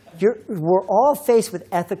 We're all faced with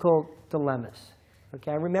ethical dilemmas.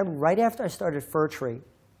 Okay? I remember right after I started Fir Tree,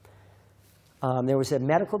 there was a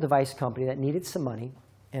medical device company that needed some money,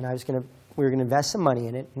 and we were going to invest some money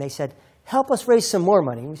in it. And they said, "Help us raise some more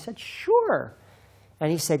money." And we said, "Sure."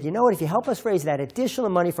 And he said, "You know what? If you help us raise that additional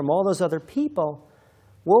money from all those other people,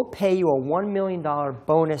 we'll pay you a $1 million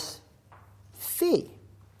bonus fee."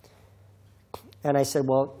 And I said,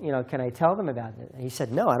 well, you know, can I tell them about it? And he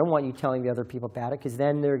said, no, I don't want you telling the other people about it, because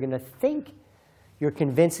then they're going to think you're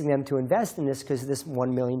convincing them to invest in this because of this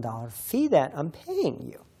 $1 million fee that I'm paying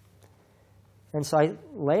you. And so I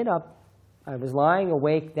laid up. I was lying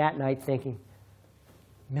awake that night thinking,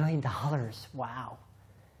 $1 million, wow.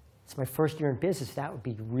 It's my first year in business. That would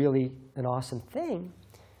be really an awesome thing.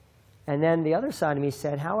 And then the other side of me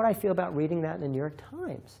said, how would I feel about reading that in the New York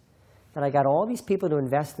Times? That I got all these people to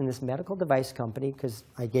invest in this medical device company because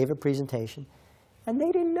I gave a presentation, and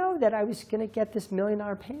they didn't know that I was going to get this $1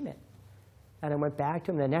 million payment. And I went back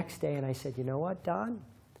to him the next day, and I said, you know what, Don?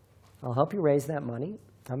 I'll help you raise that money.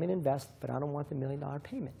 I'm going to invest, but I don't want the $1 million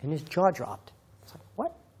payment. And his jaw dropped. I was like,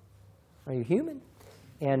 what? Are you human?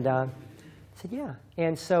 And I said, yeah.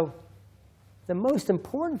 And so the most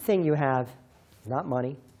important thing you have is not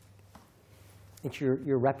money. It's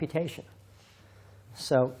your reputation.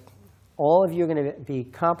 So all of you are going to be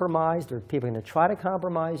compromised, or people are going to try to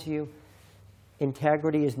compromise you.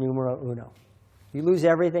 Integrity is numero uno. You lose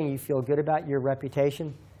everything, you feel good about your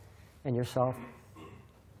reputation and yourself,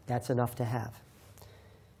 that's enough to have.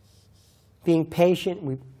 Being patient,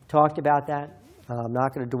 we talked about that. I'm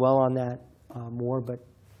not going to dwell on that more, but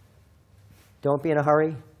don't be in a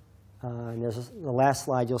hurry. And there's the last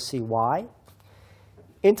slide, you'll see why.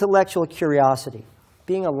 Intellectual curiosity,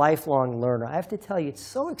 being a lifelong learner. I have to tell you, it's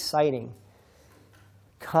so exciting,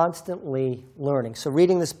 constantly learning. So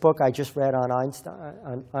reading this book I just read on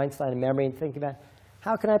Einstein and memory, and thinking about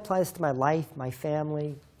how can I apply this to my life, my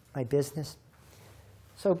family, my business.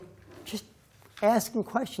 So just asking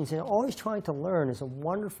questions and always trying to learn is a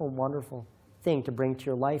wonderful, wonderful thing to bring to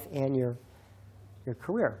your life and your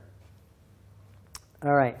career.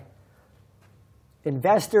 All right.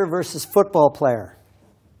 Investor versus football player.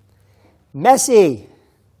 Messi.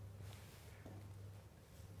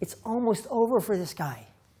 It's almost over for this guy.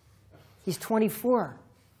 He's 24.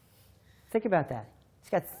 Think about that. He's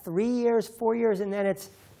got 3 years, 4 years, and then it's,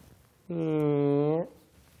 all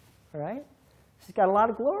right? He's got a lot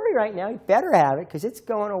of glory right now. He better have it, because it's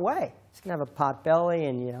going away. He's going to have a pot belly,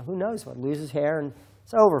 and you know, who knows what, lose his hair, and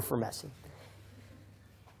it's over for Messi.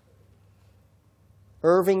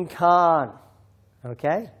 Irving Kahn,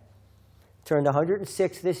 okay? Turned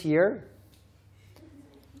 106 this year.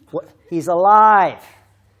 He's alive.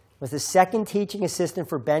 Was the second teaching assistant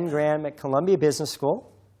for Ben Graham at Columbia Business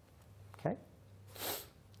School. Okay?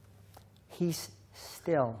 He's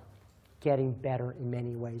still getting better in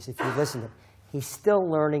many ways, if you listen to him. He's still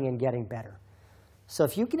learning and getting better. So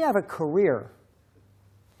if you can have a career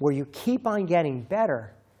where you keep on getting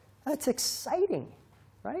better, that's exciting,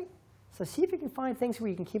 right? So see if you can find things where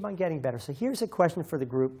you can keep on getting better. So here's a question for the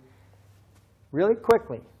group, really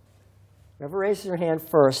quickly. Whoever raises their hand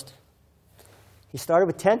first. He started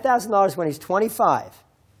with $10,000 when he's 25.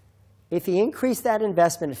 If he increased that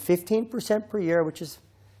investment at 15% per year, which is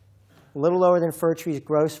a little lower than Furtree's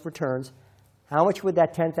gross returns, how much would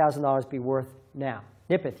that $10,000 be worth now?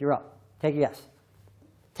 Nipith, you're up. Take a guess.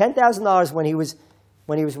 $10,000 when he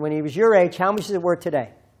was your age. How much is it worth today?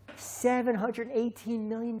 $718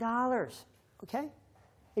 million. Okay?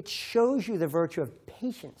 It shows you the virtue of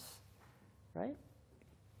patience, right?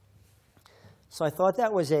 So I thought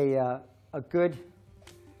that was a good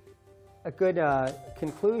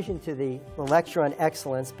conclusion to the lecture on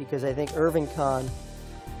excellence, because I think Irving Kahn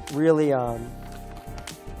really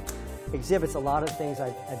exhibits a lot of things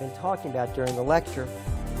I've been talking about during the lecture.